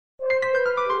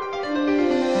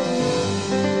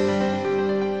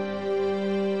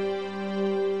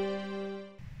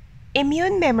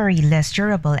immune memory less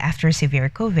durable after severe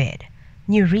COVID?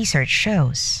 New research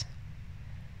shows.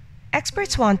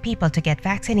 Experts want people to get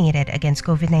vaccinated against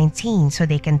COVID-19 so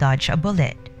they can dodge a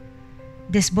bullet.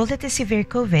 This bullet is severe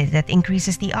COVID that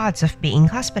increases the odds of being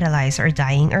hospitalized or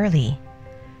dying early.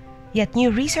 Yet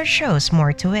new research shows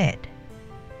more to it.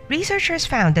 Researchers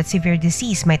found that severe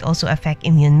disease might also affect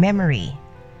immune memory.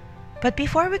 But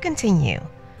before we continue,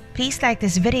 please like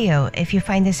this video if you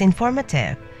find this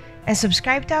informative and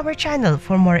subscribe to our channel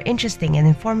for more interesting and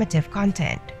informative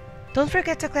content. Don't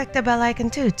forget to click the bell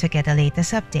icon too to get the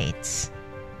latest updates.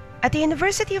 At the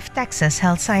University of Texas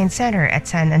Health Science Center at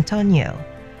San Antonio,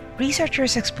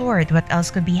 researchers explored what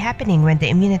else could be happening when the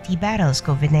immunity battles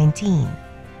COVID-19.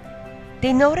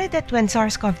 They noted that when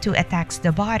SARS-CoV-2 attacks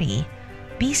the body,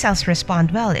 B cells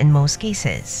respond well in most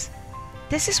cases.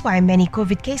 This is why many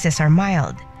COVID cases are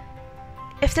mild.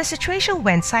 If the situation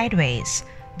went sideways,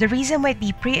 the reason might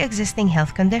be pre-existing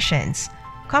health conditions,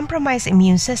 compromised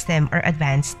immune system, or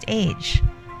advanced age.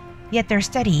 Yet their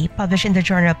study, published in the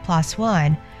journal PLOS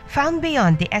ONE, found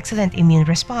beyond the excellent immune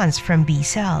response from B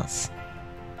cells.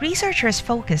 Researchers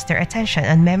focused their attention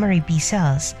on memory B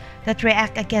cells that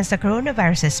react against the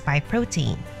coronavirus's spike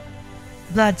protein.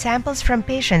 Blood samples from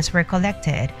patients were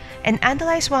collected and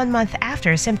analyzed 1 month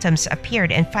after symptoms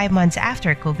appeared and 5 months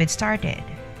after COVID started.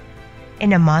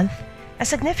 In a month, a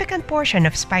significant portion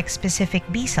of spike-specific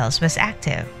B cells was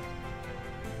active.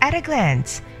 At a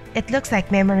glance, it looks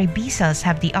like memory B cells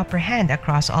have the upper hand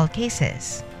across all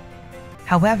cases.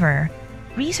 However,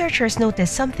 researchers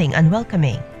noticed something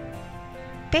unwelcoming.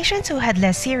 Patients who had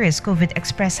less serious COVID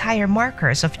expressed higher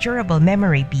markers of durable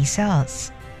memory B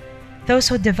cells. Those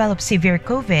who developed severe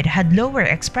COVID had lower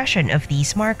expression of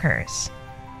these markers.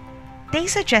 They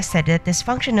suggested that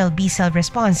dysfunctional B cell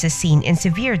response is seen in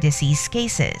severe disease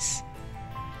cases.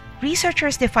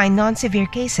 Researchers define non-severe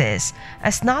cases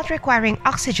as not requiring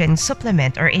oxygen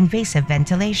supplement or invasive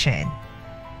ventilation.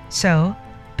 So,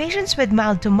 patients with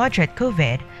mild to moderate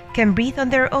COVID can breathe on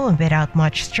their own without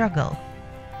much struggle.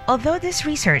 Although this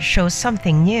research shows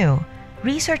something new,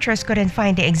 researchers couldn't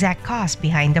find the exact cause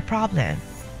behind the problem.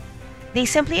 They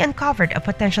simply uncovered a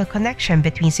potential connection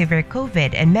between severe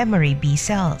COVID and memory B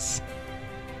cells.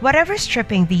 Whatever's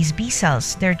stripping these B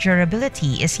cells, their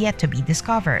durability is yet to be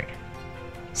discovered.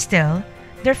 Still,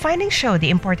 their findings show the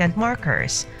important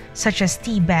markers, such as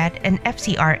TBAT and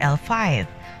FCRL5,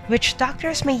 which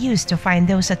doctors may use to find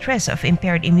those at risk of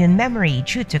impaired immune memory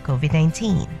due to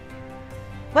COVID-19.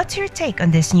 What's your take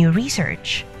on this new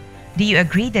research? Do you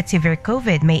agree that severe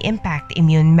COVID may impact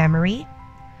immune memory?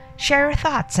 Share your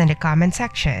thoughts in the comment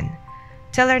section.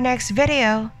 Till our next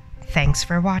video, thanks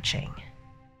for watching.